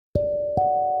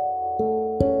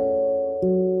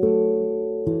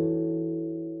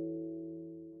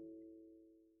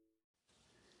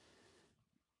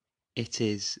It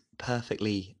is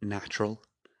perfectly natural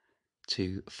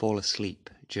to fall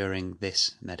asleep during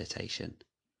this meditation.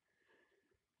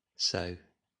 So,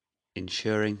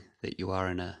 ensuring that you are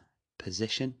in a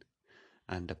position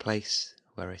and a place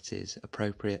where it is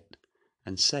appropriate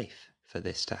and safe for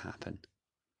this to happen.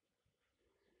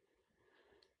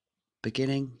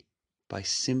 Beginning by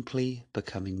simply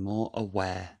becoming more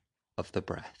aware of the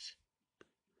breath.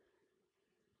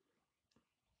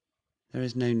 There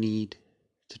is no need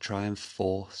to try and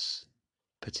force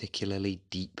particularly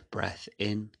deep breath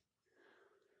in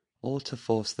or to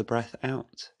force the breath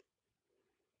out.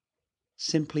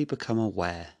 Simply become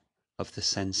aware of the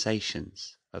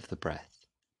sensations of the breath.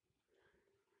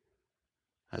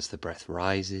 As the breath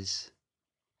rises,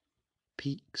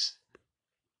 peaks,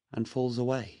 and falls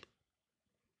away.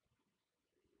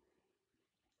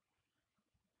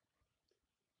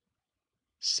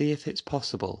 See if it's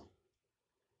possible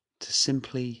to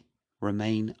simply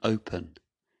remain open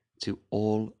to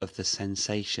all of the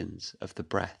sensations of the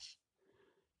breath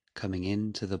coming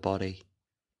into the body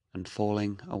and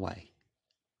falling away.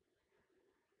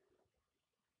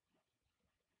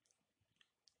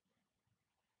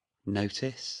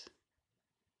 Notice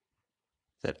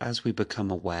that as we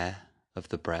become aware of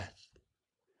the breath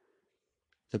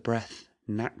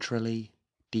naturally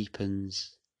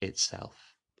deepens itself.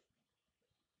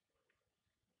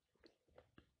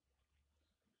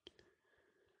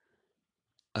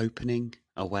 Opening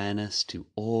awareness to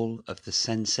all of the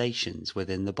sensations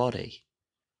within the body.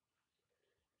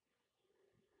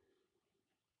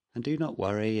 And do not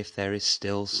worry if there is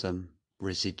still some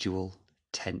residual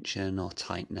tension or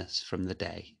tightness from the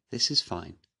day. This is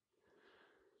fine.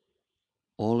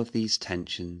 All of these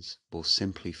tensions will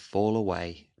simply fall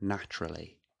away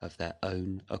naturally of their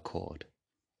own accord.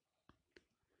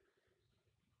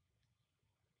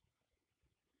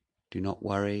 Do not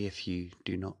worry if you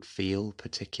do not feel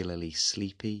particularly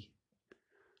sleepy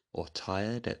or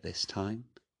tired at this time.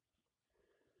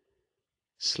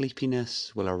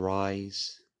 Sleepiness will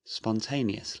arise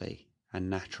spontaneously and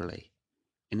naturally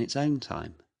in its own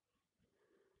time.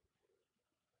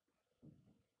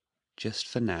 Just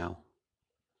for now,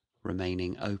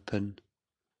 remaining open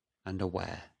and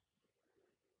aware,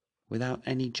 without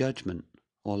any judgment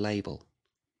or label.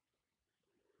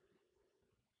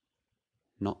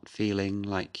 Not feeling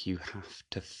like you have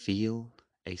to feel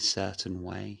a certain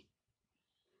way.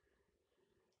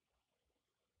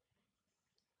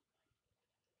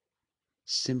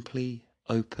 Simply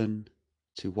open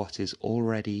to what is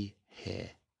already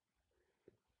here.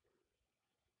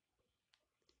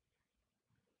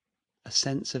 A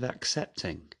sense of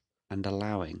accepting and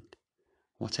allowing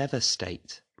whatever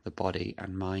state the body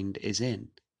and mind is in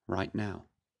right now.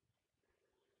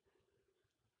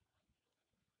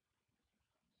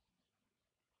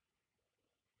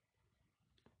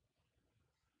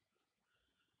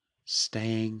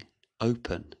 Staying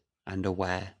open and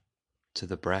aware to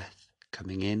the breath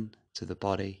coming in to the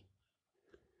body,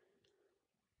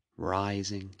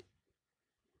 rising,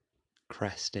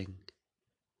 cresting,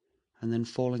 and then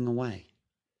falling away,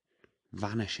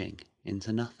 vanishing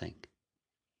into nothing.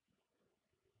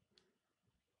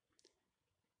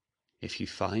 If you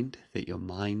find that your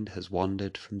mind has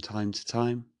wandered from time to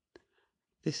time,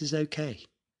 this is okay.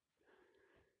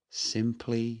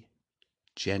 Simply,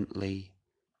 gently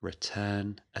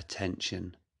return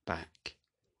attention back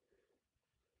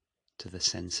to the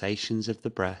sensations of the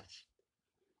breath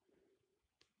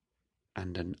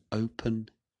and an open,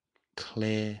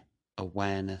 clear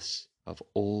awareness of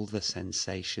all the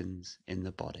sensations in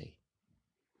the body.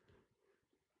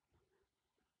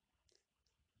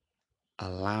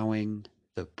 Allowing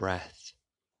the breath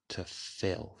to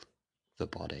fill the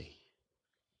body.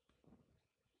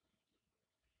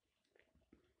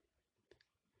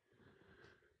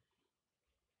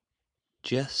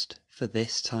 Just for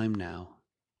this time now,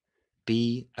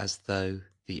 be as though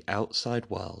the outside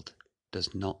world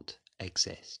does not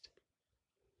exist.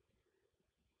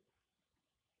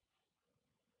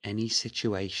 Any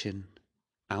situation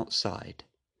outside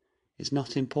is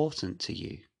not important to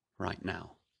you right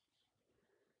now,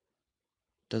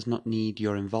 does not need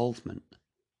your involvement.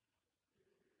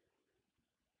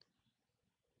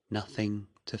 Nothing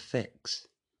to fix,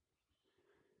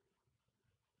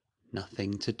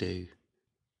 nothing to do,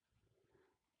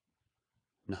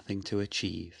 nothing to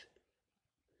achieve,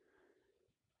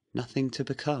 nothing to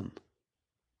become,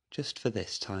 just for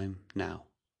this time now.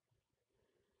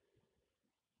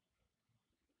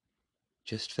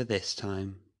 Just for this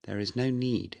time, there is no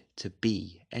need to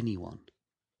be anyone.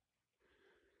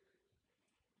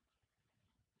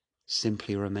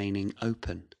 Simply remaining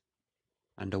open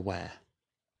and aware.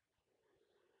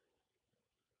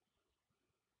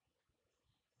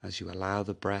 as you allow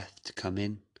the breath to come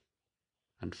in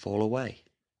and fall away.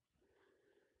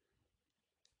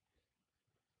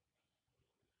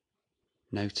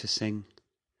 Noticing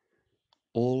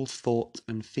all thought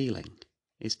and feeling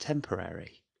is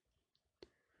temporary.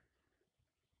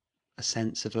 A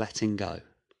sense of letting go.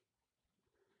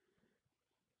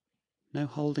 No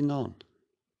holding on.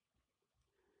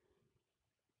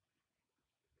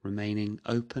 Remaining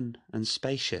open and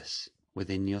spacious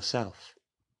within yourself.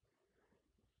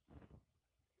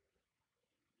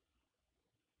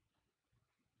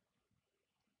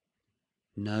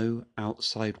 No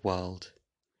outside world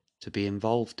to be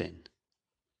involved in.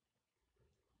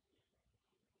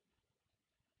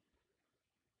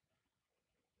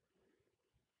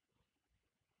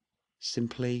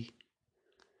 Simply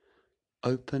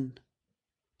open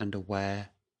and aware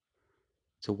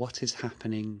to what is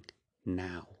happening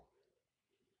now.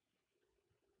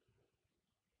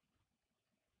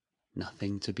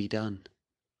 Nothing to be done.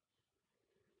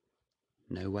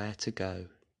 Nowhere to go.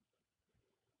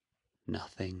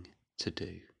 Nothing to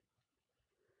do.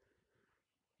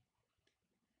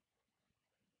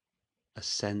 A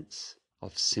sense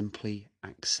of simply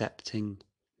accepting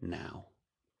now.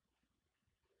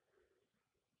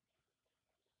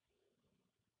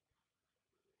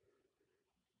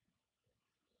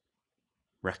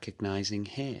 Recognizing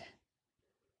here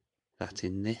that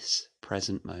in this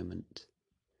present moment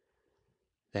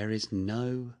there is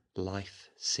no life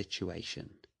situation.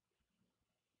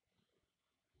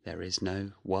 There is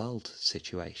no world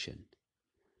situation.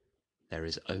 There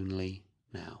is only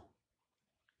now.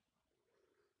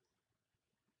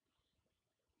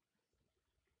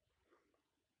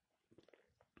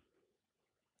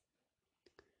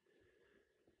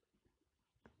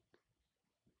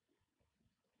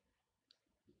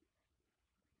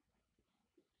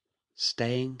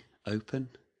 Staying open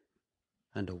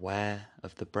and aware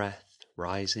of the breath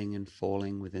rising and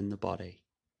falling within the body,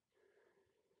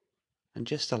 and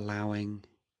just allowing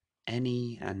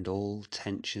any and all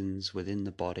tensions within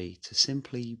the body to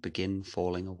simply begin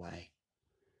falling away.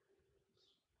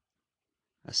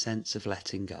 A sense of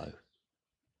letting go.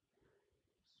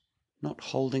 Not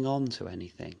holding on to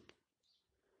anything.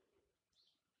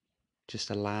 Just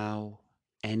allow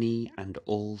any and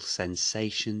all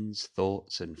sensations,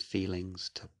 thoughts and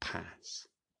feelings to pass.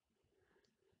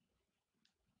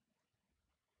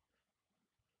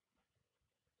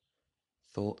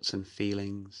 Thoughts and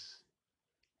feelings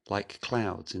like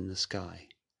clouds in the sky.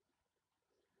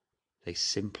 They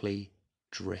simply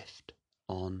drift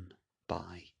on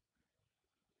by.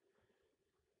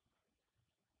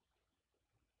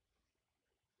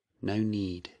 No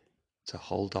need to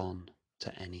hold on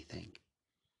to anything.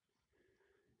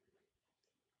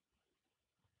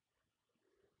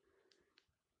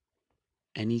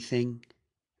 Anything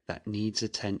that needs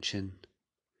attention,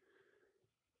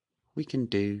 we can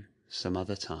do some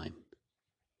other time.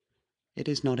 It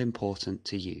is not important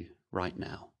to you right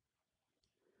now.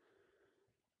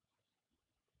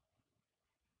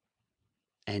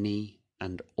 Any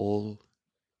and all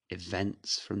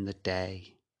events from the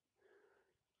day,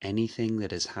 anything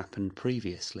that has happened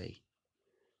previously,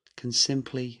 can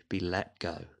simply be let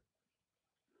go.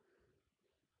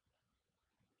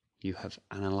 You have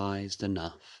analysed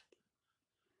enough,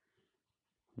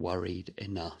 worried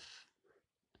enough,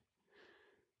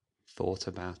 thought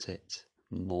about it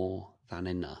more than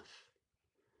enough.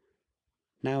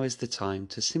 Now is the time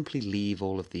to simply leave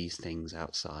all of these things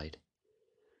outside.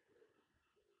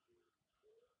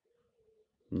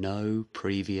 No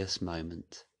previous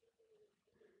moment.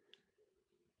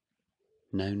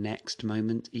 No next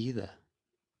moment either.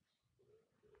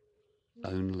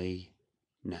 Only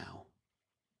now.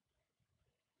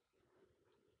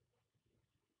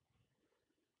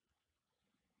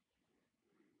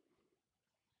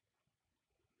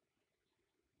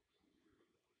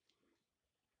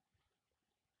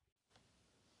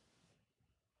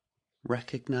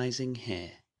 Recognizing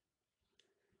here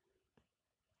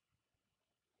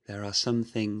there are some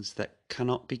things that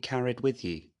cannot be carried with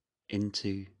you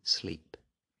into sleep.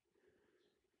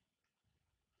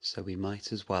 So we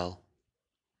might as well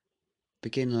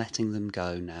begin letting them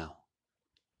go now.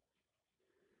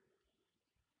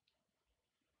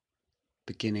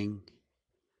 Beginning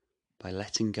by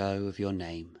letting go of your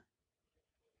name.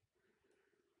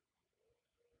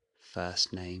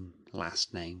 First name,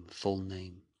 last name, full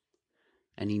name,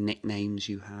 any nicknames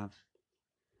you have,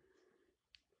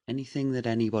 anything that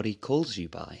anybody calls you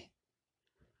by.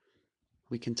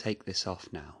 We can take this off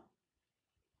now.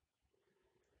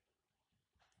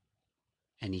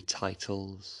 Any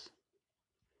titles,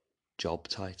 job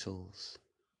titles,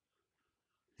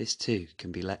 this too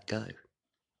can be let go.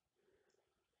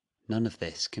 none of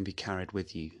this can be carried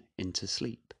with you into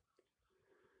sleep.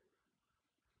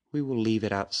 We will leave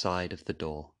it outside of the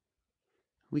door.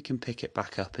 We can pick it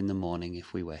back up in the morning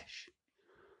if we wish.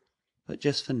 But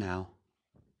just for now,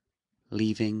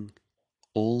 leaving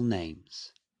all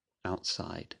names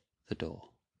outside the door.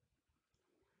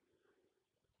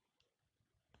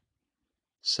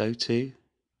 So too,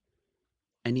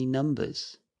 any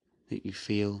numbers that you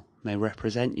feel may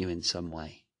represent you in some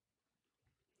way.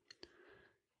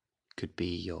 Could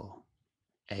be your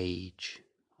age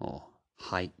or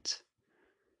height,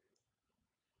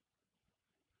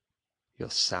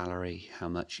 your salary, how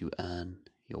much you earn,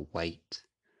 your weight.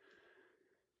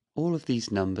 All of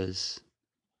these numbers,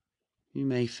 you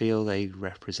may feel they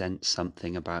represent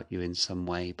something about you in some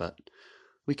way, but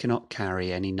we cannot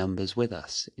carry any numbers with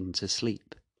us into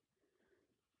sleep.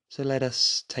 So let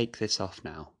us take this off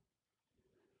now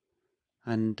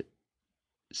and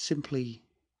simply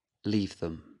leave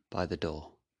them by the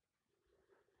door.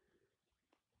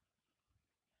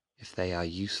 If they are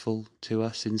useful to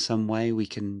us in some way, we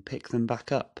can pick them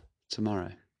back up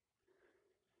tomorrow.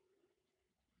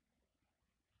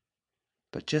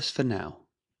 But just for now,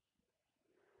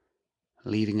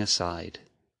 leaving aside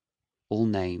all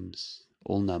names,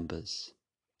 all numbers,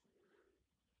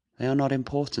 they are not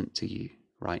important to you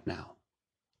right now.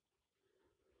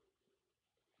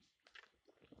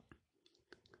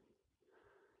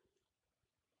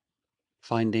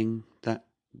 Finding that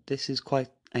this is quite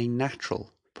a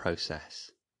natural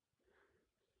process.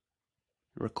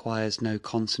 It requires no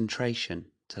concentration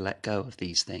to let go of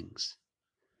these things.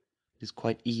 It is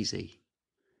quite easy.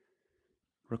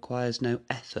 It requires no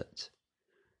effort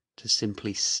to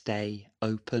simply stay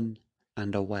open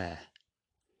and aware,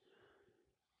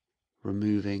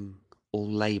 removing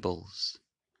all labels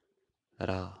that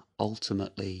are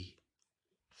ultimately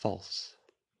false.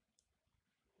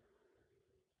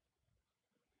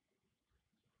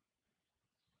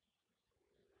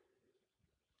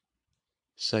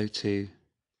 So too,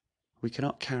 we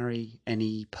cannot carry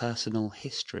any personal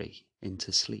history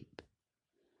into sleep.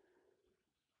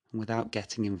 And without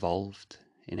getting involved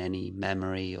in any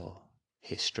memory or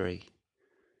history,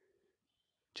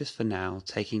 just for now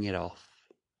taking it off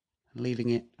and leaving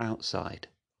it outside.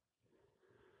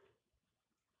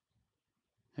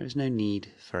 There is no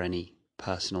need for any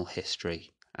personal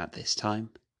history at this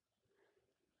time.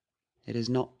 It is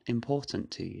not important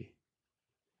to you.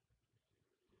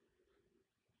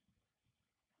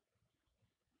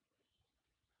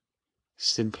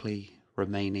 Simply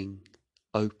remaining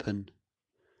open,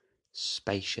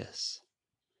 spacious,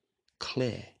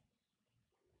 clear.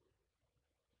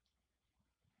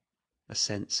 A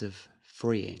sense of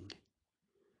freeing.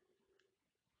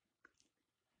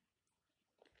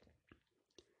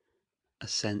 A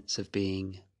sense of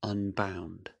being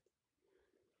unbound.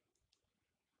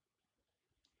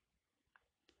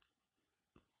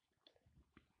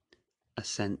 A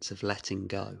sense of letting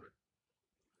go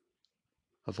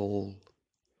of all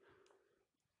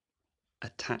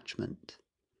attachment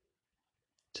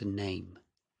to name,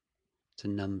 to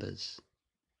numbers,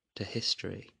 to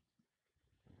history.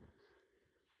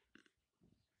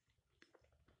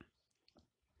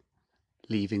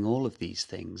 Leaving all of these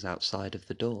things outside of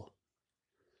the door.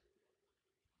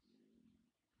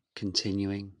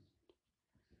 Continuing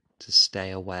to stay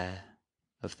aware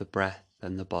of the breath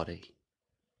and the body.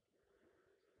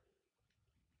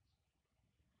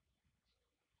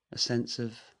 A sense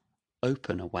of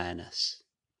open awareness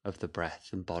of the breath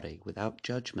and body without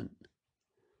judgment.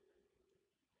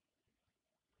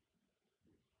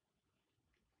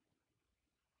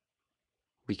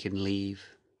 We can leave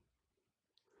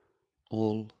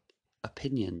all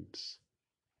opinions,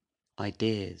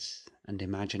 ideas, and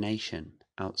imagination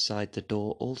outside the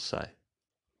door also.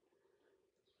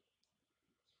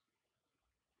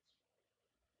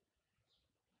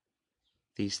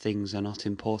 These things are not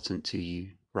important to you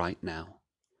right now,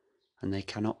 and they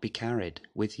cannot be carried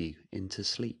with you into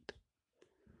sleep.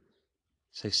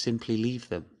 So simply leave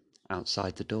them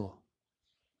outside the door.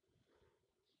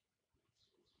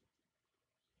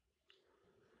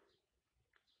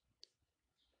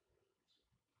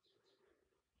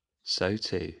 So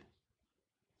too,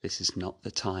 this is not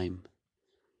the time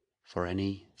for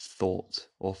any thought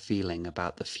or feeling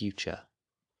about the future.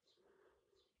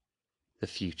 The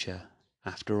future,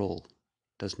 after all,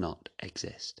 does not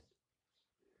exist.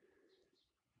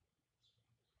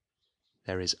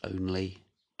 There is only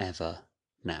ever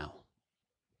now.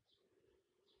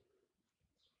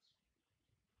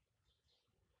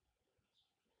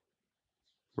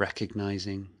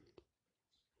 Recognizing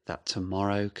that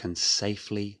tomorrow can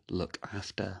safely look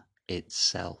after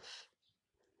itself.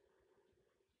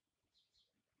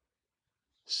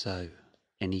 So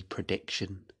any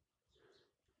prediction,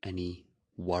 any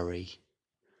worry,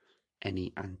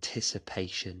 any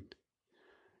anticipation,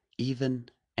 even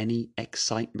any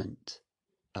excitement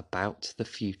about the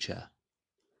future,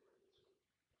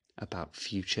 about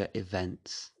future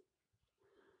events,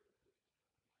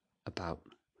 about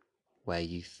where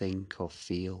you think or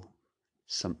feel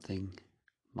something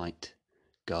might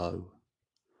go,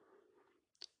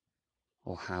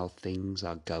 or how things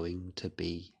are going to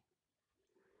be.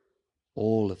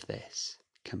 All of this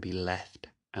can be left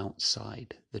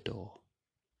outside the door.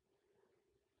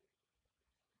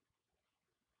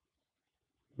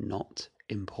 Not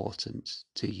important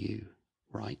to you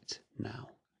right now.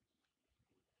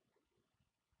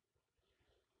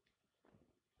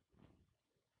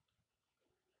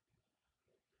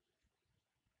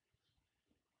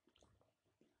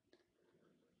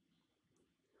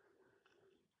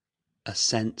 A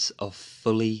sense of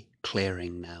fully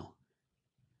clearing now.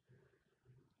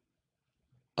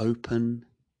 Open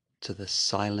to the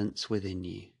silence within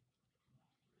you.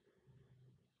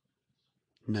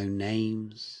 No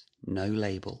names, no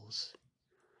labels,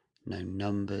 no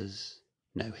numbers,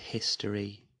 no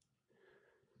history,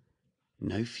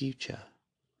 no future,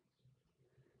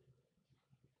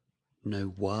 no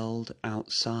world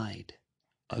outside,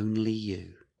 only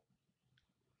you.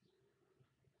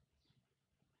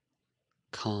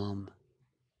 Calm,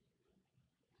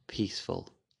 peaceful,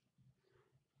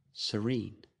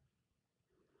 serene,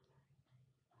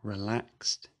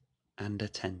 relaxed and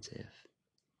attentive.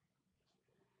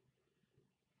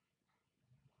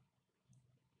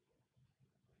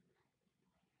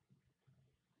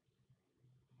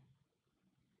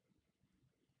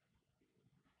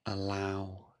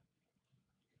 Allow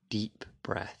deep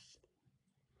breath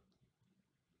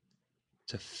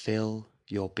to fill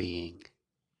your being,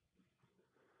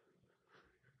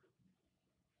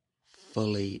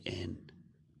 fully in,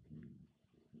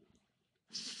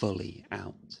 fully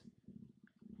out.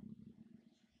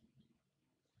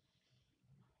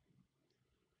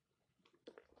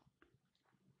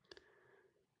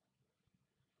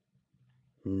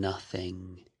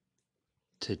 Nothing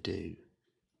to do.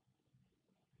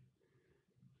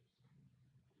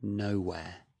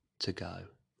 Nowhere to go.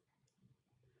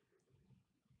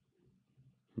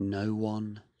 No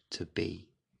one to be.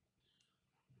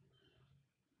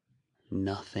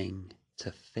 Nothing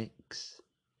to fix.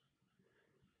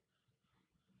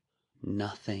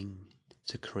 Nothing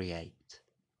to create.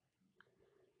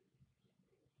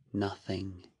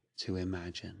 Nothing to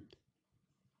imagine.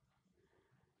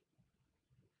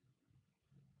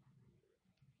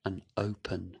 An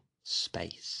open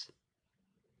space.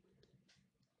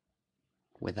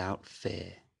 Without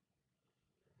fear.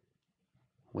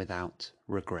 Without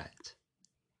regret.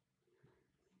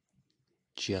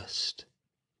 Just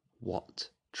what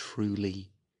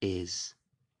truly is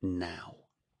now.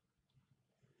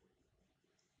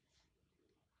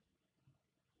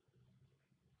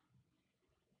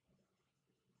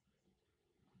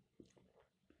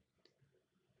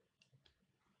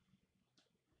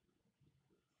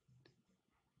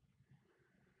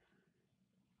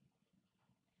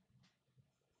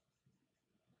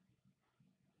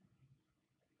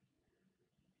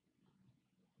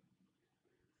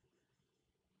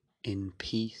 In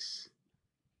peace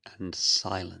and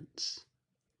silence,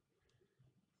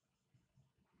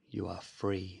 you are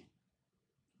free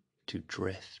to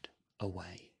drift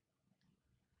away.